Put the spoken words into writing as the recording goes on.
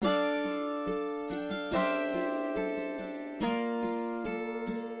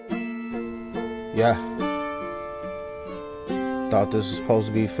Yeah. Thought this was supposed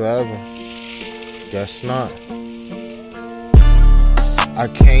to be forever. Guess not. I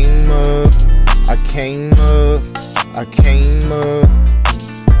came up.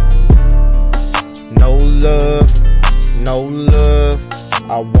 No love,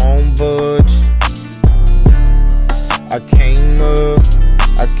 I won't budge. I came up.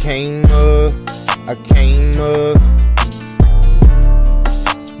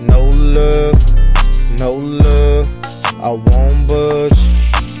 No love, I won't budge.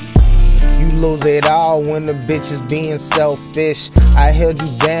 You lose it all when the bitch is being selfish. I held you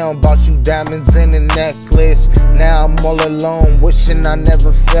down, bought you diamonds and a necklace. Now I'm all alone, wishing I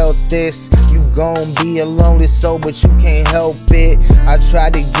never felt this. You gon' be a lonely soul, but you can't help it. I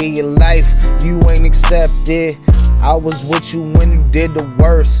tried to give you life, you ain't accepted. I was with you when you did the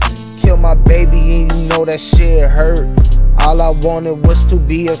worst. Kill my baby and you know that shit hurt. All I wanted was to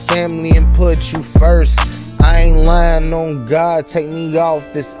be a family and put you first. I ain't lying on God, take me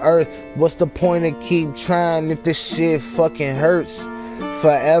off this earth. What's the point of keep trying if this shit fucking hurts?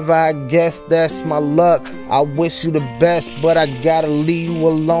 Forever, I guess that's my luck. I wish you the best, but I gotta leave you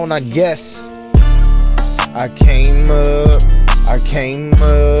alone, I guess. I came up.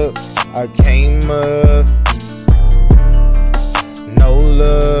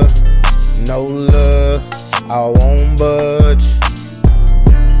 No love, I won't budge.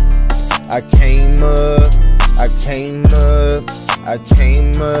 I came up.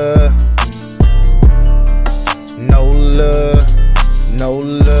 No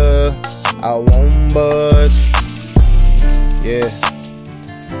love, I won't budge. Yeah,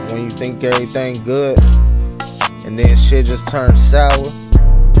 when you think everything good and then shit just turns sour,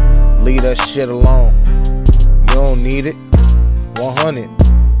 leave that shit alone. You don't need it. 100.